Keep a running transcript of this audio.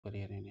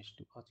Career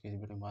institute. आज की इस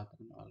वीडियो में बात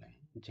करने वाले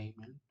हैं जेईई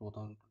मेन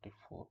 2024 की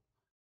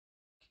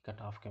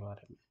कट ऑफ के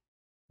बारे में।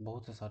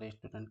 बहुत से सारे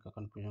स्टूडेंट का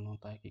कंफ्यूजन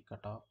होता है कि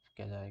कट ऑफ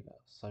क्या जाएगा।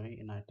 सभी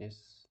NITs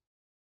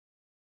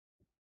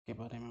के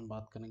बारे में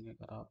बात करेंगे।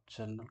 अगर आप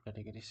जनरल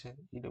कैटेगरी से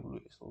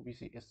EWS,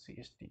 OBC, SC,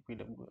 ST,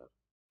 PWR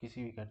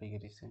किसी भी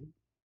कैटेगरी से हैं,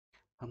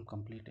 हम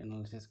कंप्लीट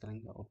एनालिसिस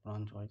करेंगे और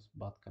ब्रांच वाइज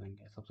बात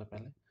करेंगे। सबसे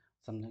पहले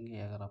समझेंगे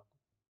अगर आप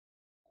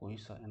कोई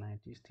सा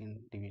NITs 3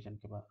 डिवीजन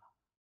के बाद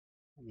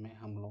में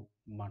हम लोग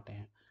बांटे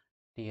हैं,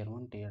 Tier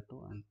 1, Tier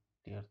 2 एंड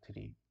Tier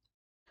 3।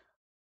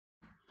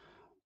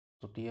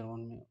 तो Tier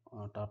 1 में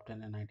टॉप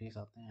 10 NITs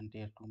आते हैं एंड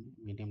Tier 2 में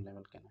मीडियम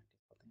लेवल के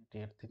NITs आते हैं।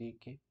 Tier 3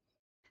 के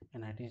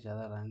NITs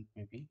ज़्यादा रैंक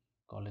में भी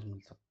कॉलेज मिल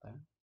सकता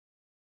है।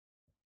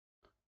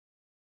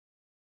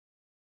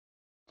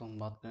 तो हम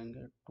बात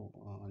करेंगे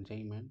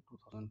जेईई मेन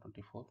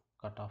 2024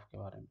 कट ऑफ के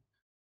बारे में।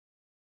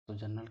 तो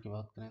जनरल की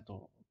बात करें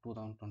तो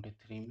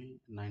 2023 में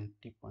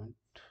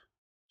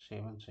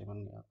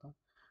 90.77 गया था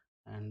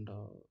एंड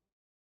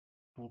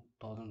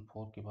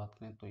 2004 की बात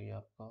करें तो ये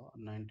आपका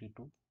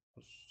 92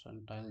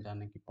 परसेंटाइल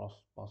जाने की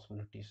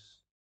पॉसिबिलिटीज़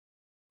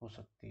हो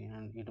सकती है।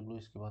 एंड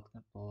EWS की बात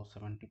करें तो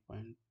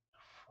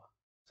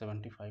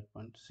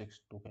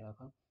 75.62 गया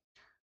था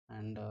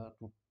एंड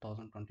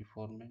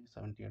 2024 में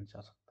 78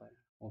 जा सकता है।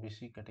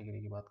 OBC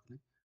कैटेगरी की बात करें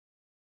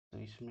तो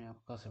इसमें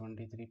आपका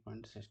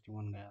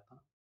 73.61 गया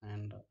था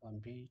एंड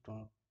अभी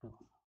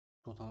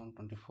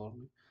 2024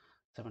 में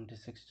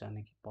 76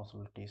 जाने की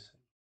पॉसिबिलिटीज़ है।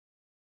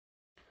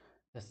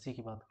 SC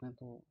की बात करें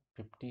तो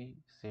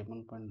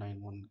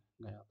 57.91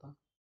 गया था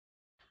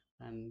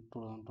एंड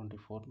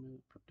 2024 में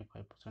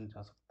 55%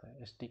 जा सकता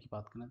है। ST की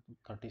बात करें तो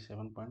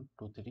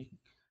 37.23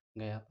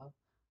 गया था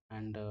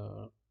एंड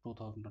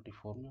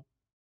 2024 में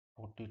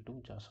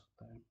 42 जा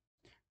सकता है।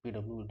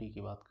 PWD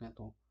की बात करें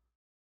तो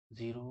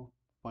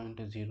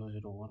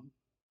 0.001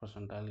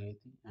 परसेंटाइल गई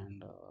थी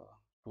एंड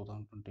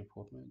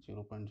 2024 में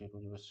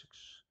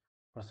 0.006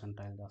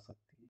 परसेंटाइल जा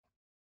सकती है।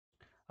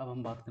 अब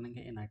हम बात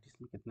करेंगे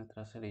NITs में कितने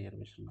तरह से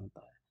रिजर्वेशन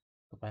मिलता है।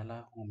 तो पहला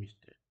है होम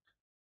स्टेट,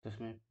 तो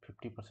इसमें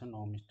 50%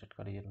 होम स्टेट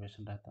का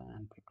रिजर्वेशन रहता है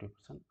एंड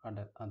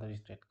 50% अदर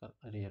स्टेट का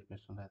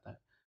रिजर्वेशन रहता है।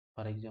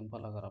 फॉर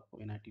एग्जांपल अगर आपको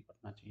NIT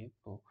पढ़ना चाहिए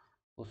तो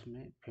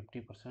उसमें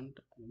 50%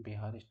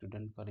 बिहार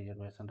स्टूडेंट का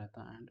रिजर्वेशन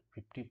रहता है एंड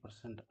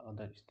 50%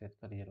 अदर स्टेट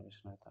का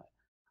रिजर्वेशन रहता है।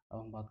 अब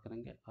हम बात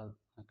करेंगे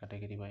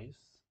कैटेगरी वाइज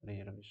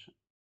रिजर्वेशन।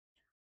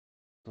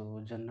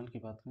 तो जनरल की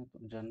बात करें तो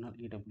जनरल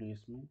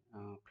EWS में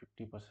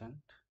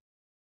 50%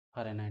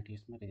 हर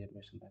NITs में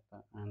रिजर्वेशन रहता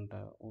है एंड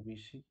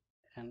OBC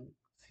एंड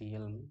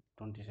CL में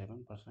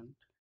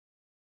 27%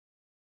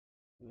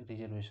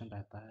 रिजर्वेशन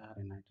रहता है हर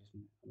NITs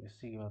में। SC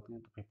की बात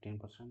करें तो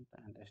 15%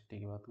 एंड ST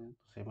की बात करें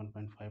तो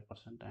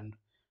 7.5% एंड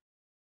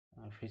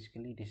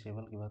फिजिकली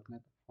डिसेबल की बात करें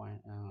तो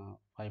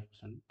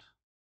 5%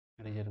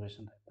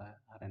 रिजर्वेशन रहता है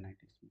हर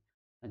NITs में।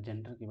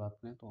 जेंडर की बात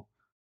करें तो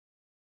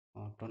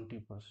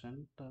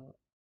 20%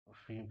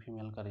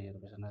 फीमेल का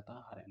रिजर्वेशन रहता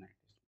है हर NITs में।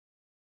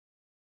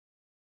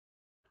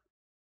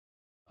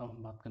 अब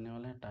हम बात करने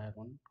वाले हैं टायर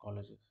 1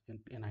 कॉलेजेस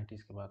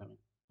NITs के बारे में।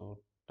 तो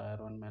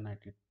टायर 1 में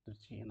NIT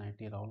Trichy,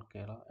 NIT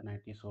Rourkela,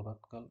 NIT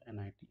Surathkal,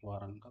 NIT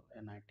Warangal,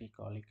 NIT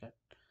Calicut,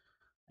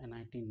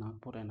 NIT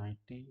Nagpur,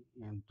 NIT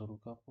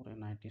Durgapur,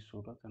 NIT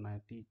Surat,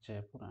 NIT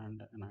Jaipur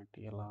and NIT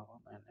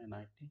Allahabad and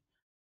NIT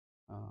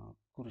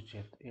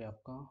Kurukshetra. ये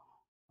आपका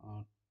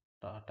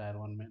टायर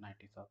 1 में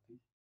NITs आते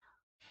हैं।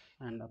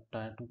 एंड अब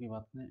टायर 2 की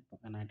बात करें तो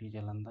NIT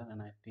Jalandhar,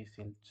 NIT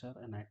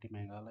Silchar, NIT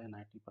Meghalaya,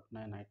 NIT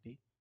Patna, NIT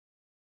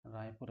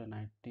Raipur,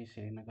 NIT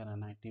Srinagar,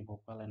 NIT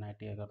Bhopal,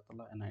 NIT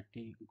Agartala, NIT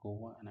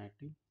Goa,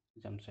 NIT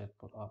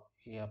Jamshedpur. आप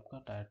ये आपका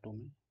टायर 2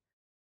 में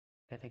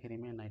कैटेगरी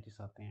में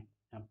NITs आते हैं।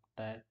 अब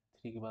टायर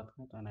 3 की बात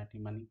करें तो NIT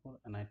Manipur,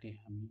 NIT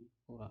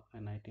Hamirpur,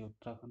 NIT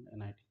Uttarakhand,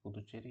 NIT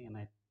Puducherry,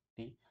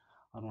 NIT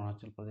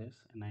Arunachal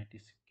Pradesh, NIT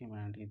Sikkim,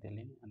 NIT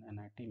Delhi and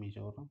NIT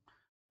Mizoram,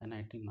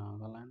 NIT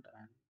Nagaland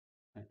and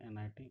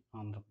NIT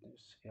Andhra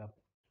Pradesh. आप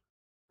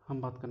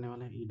हम बात करने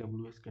वाले हैं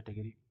EWS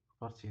category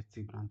for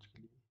CHC branch के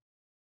लिए।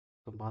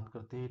 तो बात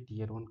करते हैं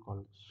Tier 1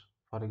 college,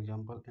 for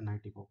example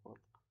NIT Bhopal.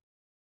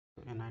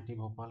 तो NIT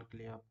भोपाल के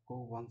लिए आपको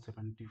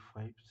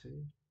 175 से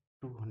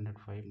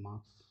 205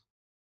 मार्क्स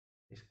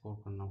स्कोर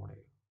करना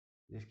पड़ेगा,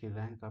 जिसकी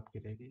रैंक आपकी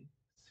रहेगी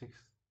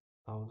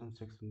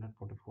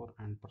 6644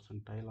 एंड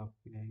परसेंटाइल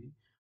आपकी रहेगी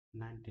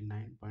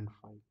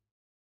 99.5।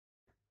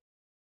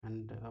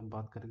 एंड अब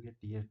बात करेंगे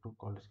Tier 2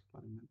 कॉलेज के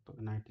बारे में। तो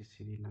NIT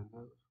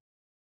श्रीनगर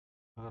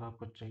अगर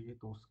आपको चाहिए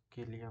तो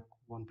उसके लिए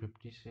आपको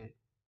 150 से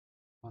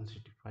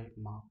 165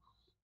 मार्क्स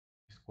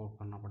स्कोर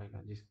करना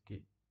पड़ेगा, जिसकी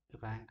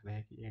रैंक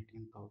रहेगी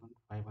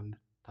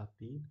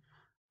 18,513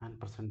 एंड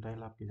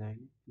परसेंटाइल आपकी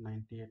जाएगी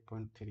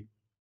 98.3।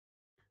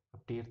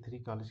 अब Tier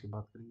 3 कॉलेज की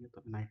बात करेंगे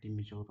तो NIT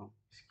मिजोरम,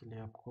 इसके लिए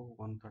आपको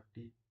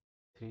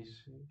 130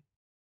 से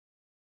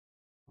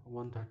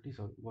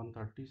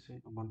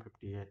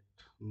 158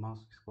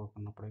 मार्क्स स्कोर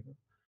करना पड़ेगा,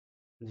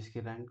 जिसकी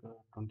रैंक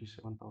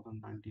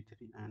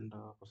 27,093 एंड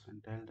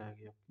परसेंटाइल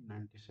जाएगी आपकी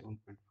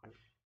 97.5।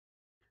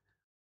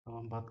 अब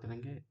हम बात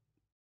करेंगे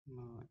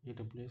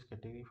EWS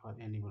category for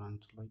any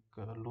branch like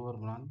lower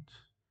branch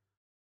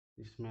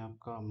इसमें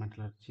आपका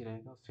मेटलर्जी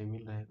रहेगा,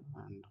 सिविल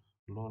रहेगा एंड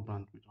लोअर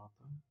ब्रांच में जो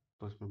होता है।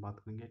 तो इसमें बात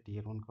करेंगे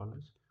tier 1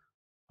 college,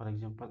 for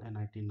example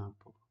NIT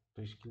Nagpur.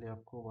 तो इसके लिए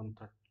आपको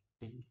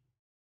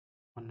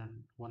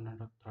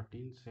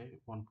 113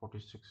 से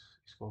 146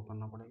 स्कोर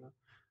करना पड़ेगा,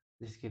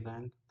 जिसकी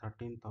रैंक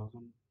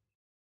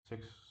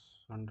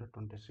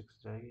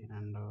 13,626 जाएगी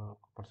एंड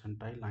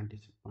परसेंटाइल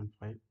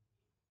 96.5।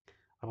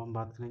 अब हम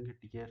बात करेंगे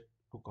टीयर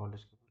 2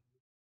 कॉलेज के बारे में,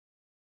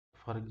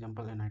 फॉर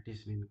एग्जांपल NIT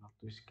श्रीनगर।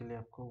 तो इसके लिए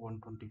आपको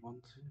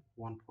 121 से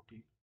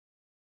 140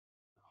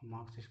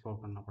 मार्क्स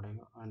स्कोर करना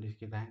पड़ेगा एंड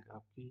इसकी रैंक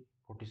आपकी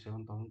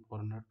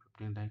 47,415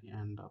 रहेगी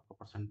एंड आपका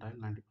परसेंटाइल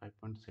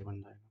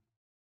 95.7 जाएगा।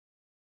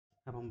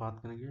 अब हम बात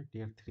करेंगे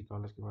टीयर 3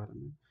 कॉलेज के बारे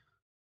में,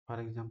 फॉर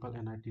एग्जांपल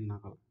NIT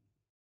नागल।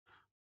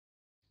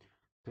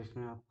 तो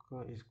इसमें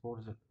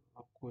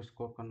आपको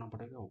स्कोर करना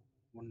पड़ेगा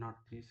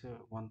 103 से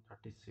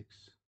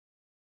 136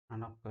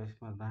 एंड आपका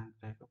इसमें रैंक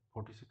रहेगा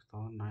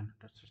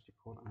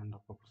 46,964 एंड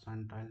आपका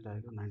परसेंटाइल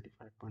जाएगा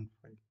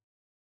 95.5।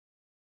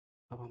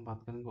 अब हम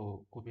बात करेंगे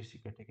OBC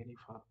category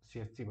for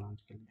CSC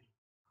branch के लिए।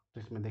 तो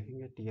इसमें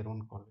देखेंगे tier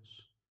 1 college,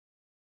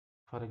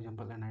 for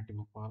example NIT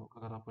Bhopal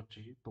अगर आपको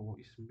चाहिए तो वो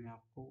इसमें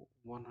आपको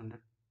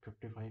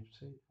 155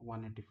 से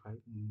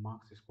 185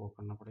 मार्क्स स्कोर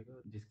करना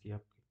पड़ेगा, जिसकी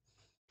आपकी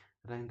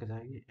रैंक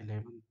जाएगी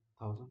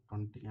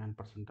 11,020 एंड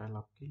परसेंटाइल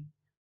आपकी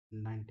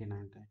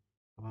 99 है।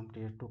 अब हम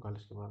टीयर 2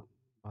 कॉलेज के बारे में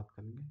बात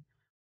करेंगे,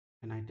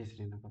 NIT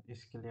श्रीनगर।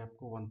 इसके लिए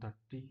आपको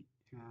 130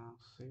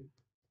 से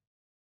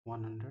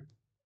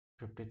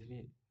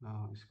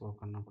 153 स्कोर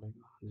करना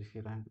पड़ेगा, जिसकी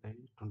रैंक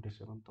रहेगी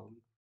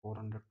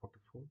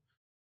 27,444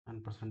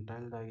 एंड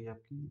परसेंटाइल जाएगी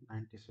आपकी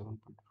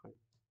 97.5।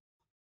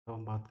 तो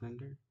हम बात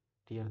करेंगे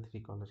टीयर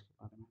 3 कॉलेज के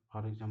बारे में,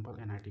 फॉर एग्जांपल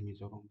NIT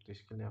मिजोरम। तो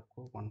इसके लिए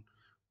आपको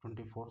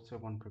 124 से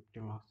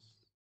 150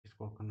 मार्क्स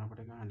स्कोर करना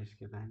पड़ेगा एंड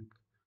इसकी रैंक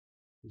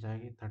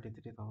जाएगी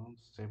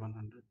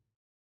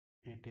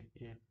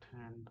 33,788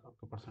 एंड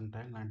आपका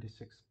परसेंटाइल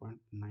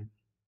 96.9।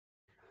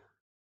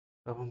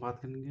 अब हम बात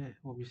करेंगे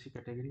OBC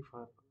category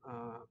for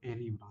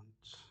any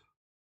branch.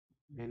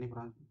 Any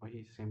branch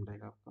वही सेम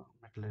रहेगा आपका,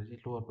 मेटलर्जी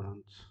लोअर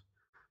ब्रांच।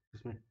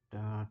 इसमें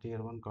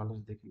टीयर 1 कॉलेज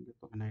देखेंगे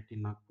तो NIT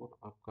नागपुर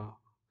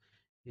आपका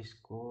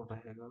स्कोर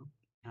रहेगा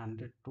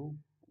 100 टू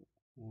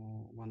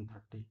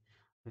 130।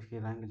 इसकी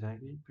रैंक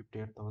जाएगी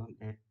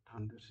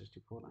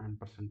 58,864 एंड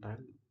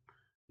परसेंटाइल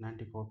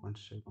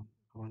 94.7। अब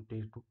हम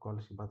टीयर 2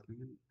 कॉलेज की बात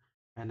करेंगे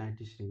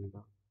NIT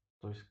श्रीनगर।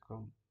 तो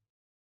इसका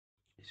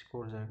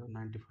स्कोर जाएगा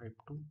 95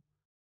 टू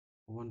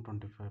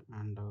 125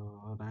 एंड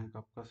रैंक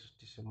आपका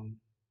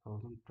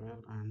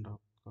 67,012 एंड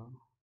आपका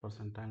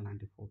परसेंटाइल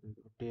 94 है।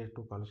 टीयर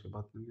 2 कॉलेज की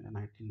बात करेंगे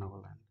NIT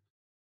नागालैंड।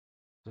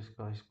 तो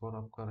इसका स्कोर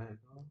आपका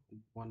रहेगा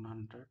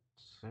 100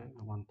 से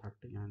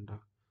 130 एंड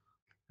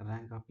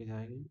रैंक आपकी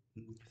जाएगी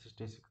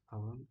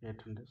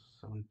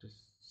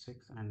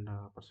 66,876 एंड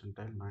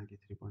परसेंटाइल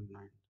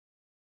 93.9।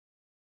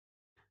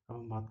 अब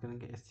हम बात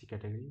करेंगे SC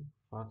category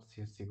for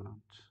CSC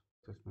branch.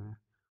 तो इसमें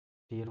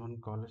tier 1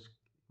 college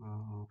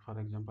for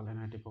example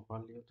NIT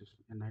Bhopal लिया, तो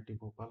इसमें NIT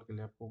भोपाल के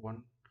लिए आपको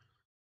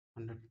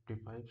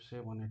 155 से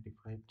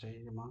 185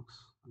 चाहिए मार्क्स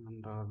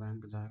एंड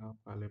रैंक जाएगा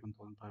आपका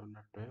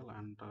 11,512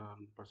 and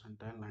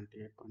percentile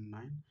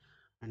 98.9।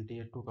 And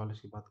tear 2 college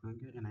की बात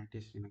करेंगे NIT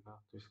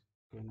श्रीनगर। तो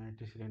इसके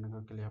NIT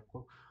श्रीनगर के लिए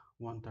आपको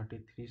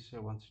 133 से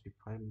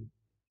 165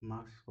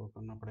 मार्क्स स्कोर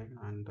करना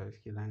पड़ेगा एंड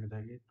इसकी रैंक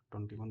जाएगी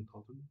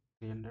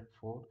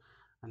 21,304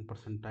 एंड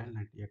परसेंटाइल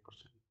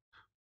 98%।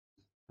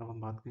 अब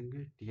हम बात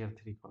करेंगे टीयर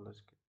 3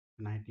 कॉलेज के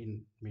NIT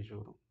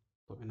मिजोरम।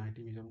 तो NIT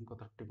मिजोरम का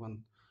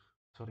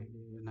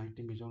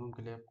 90 मिजोरम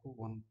के लिए आपको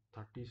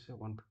 130 से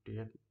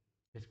 158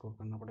 स्कोर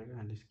करना पड़ेगा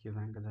एंड इसकी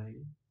रैंक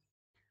जाएगी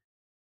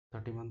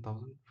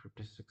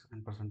 31,056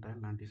 एंड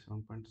परसेंटाइल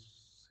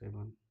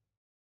 97.7।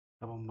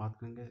 अब हम बात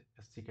करेंगे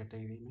SC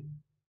कैटेगरी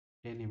में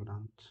एनी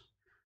ब्रांच।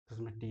 तो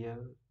इसमें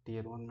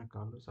टीयर 1 में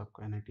कॉलेज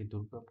आपका NIT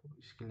दुर्गापुर।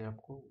 इसके लिए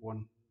आपको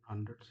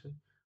 100 से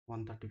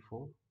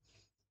 134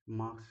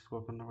 मार्क्स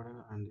स्कोर करना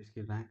पड़ेगा एंड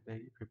इसकी रैंक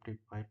रहेगी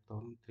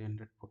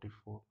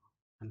 55,344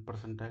 एंड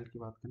परसेंटाइल की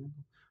बात करें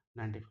तो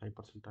 95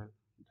 परसेंटाइल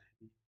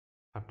रहेगी।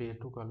 अब टीयर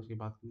 2 कॉलेज की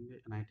बात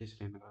करेंगे NIT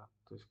श्रीनगर।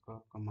 तो इसका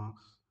आपका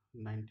मार्क्स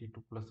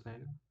 92 प्लस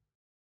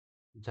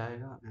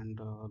जाएगा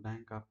एंड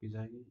रैंक आपकी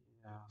जाएगी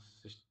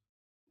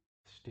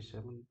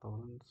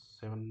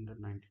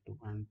 67,792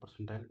 एंड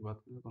परसेंटाइल की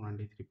बात करें तो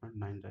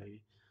 93.9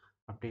 जाएगी।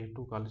 अब टीयर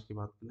 2 कॉलेज की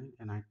बात करें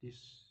NIT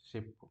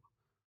शिवपुर।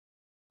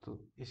 तो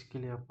इसके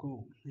लिए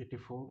आपको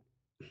 84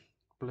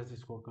 प्लस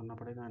स्कोर करना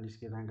पड़ेगा एंड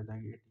इसकी रैंक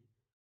जाएगी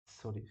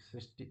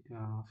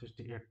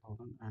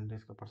 68,000 एंड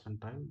इसका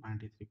परसेंटाइल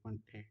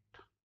 93.8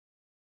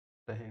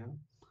 रहेगा।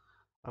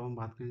 अब हम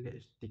बात करेंगे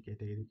ST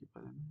कैटेगरी के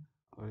बारे में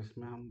और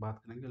इसमें हम बात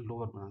करेंगे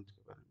लोअर ब्रांच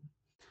के बारे में।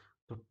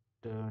 तो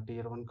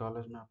टीयर 1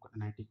 कॉलेज में आपका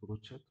NIT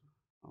कुरुक्षेत्र,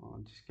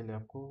 जिसके लिए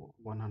आपको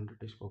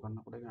 100 स्कोर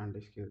करना पड़ेगा एंड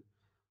इसकी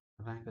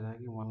रैंक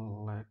जाएगी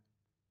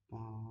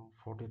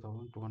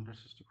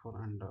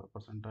 1,40,264 and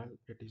percentile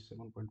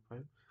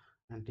 87.5।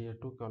 And tear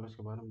 2 college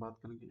के बारे में बात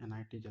करेंगे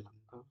NIT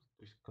जालंधर।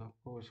 तो इसका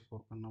आपको स्कोर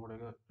करना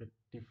पड़ेगा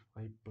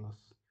 85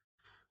 प्लस।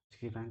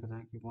 इसकी रैंक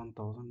जाएगी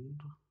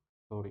 1000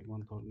 सॉरी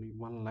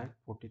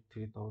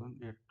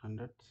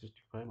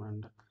 1,43,865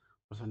 एंड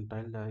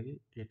परसेंटाइल जाएगी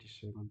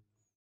 87।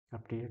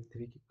 अब टीयर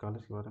 3 की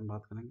कॉलेज के बारे में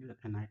बात करेंगे,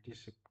 NIT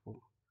शिवपुर।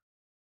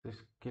 तो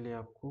इसके लिए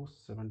आपको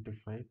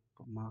 75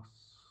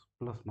 मार्क्स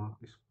प्लस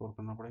मार्क्स स्कोर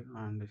करना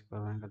पड़ेगा एंड इसका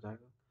रैंक आ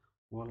जाएगा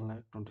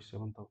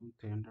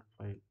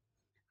 1,27,305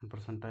 एंड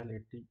परसेंटाइल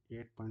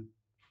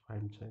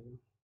 88.5 चाहिए।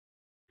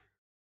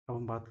 अब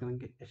हम बात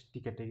करेंगे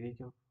ST कैटेगरी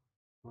के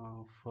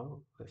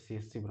फॉर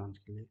CSC ब्रांच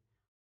के लिए।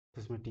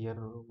 तो इसमें टीयर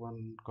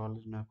 1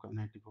 कॉलेज में आपका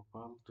NIT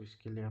भोपाल, तो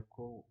इसके लिए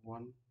आपको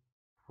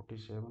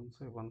 147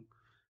 से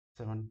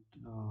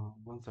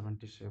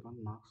 177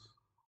 मार्क्स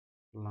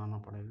लाना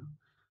पड़ेगा,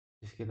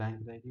 जिसकी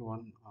रैंक रहेगी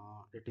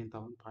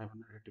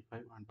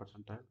 18,585 एंड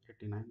परसेंटाइल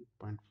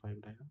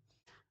 89.5 रहेगा।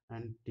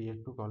 एंड टीयर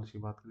 2 कॉलेज की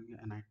बात करेंगे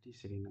NIT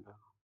श्रीनगर,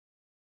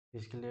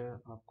 इसके लिए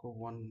आपको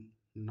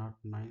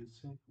 109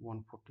 से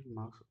 140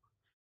 मार्क्स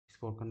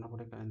स्कोर करना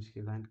पड़ेगा एंड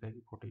इसकी रैंक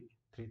रहेगी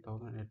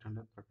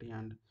 43,830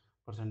 एंड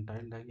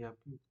परसेंटाइल रहेगी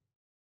आपकी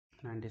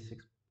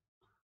 96।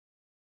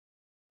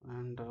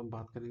 एंड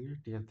बात करेंगे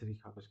टीयर 3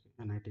 कॉलेज के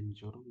NIT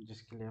मिजोरम,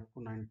 जिसके लिए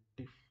आपको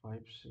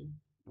 95 से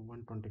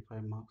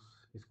 125 मार्क्स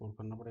स्कोर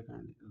करना पड़ेगा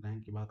एंड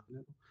रैंक की बात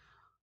करें तो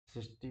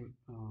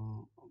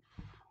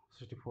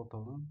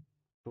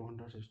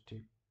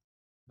 64,260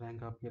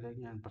 रैंक आपकी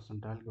रहेगी एंड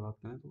परसेंटाइल की बात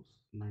करें तो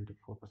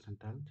 94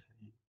 परसेंटाइल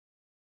चाहिए।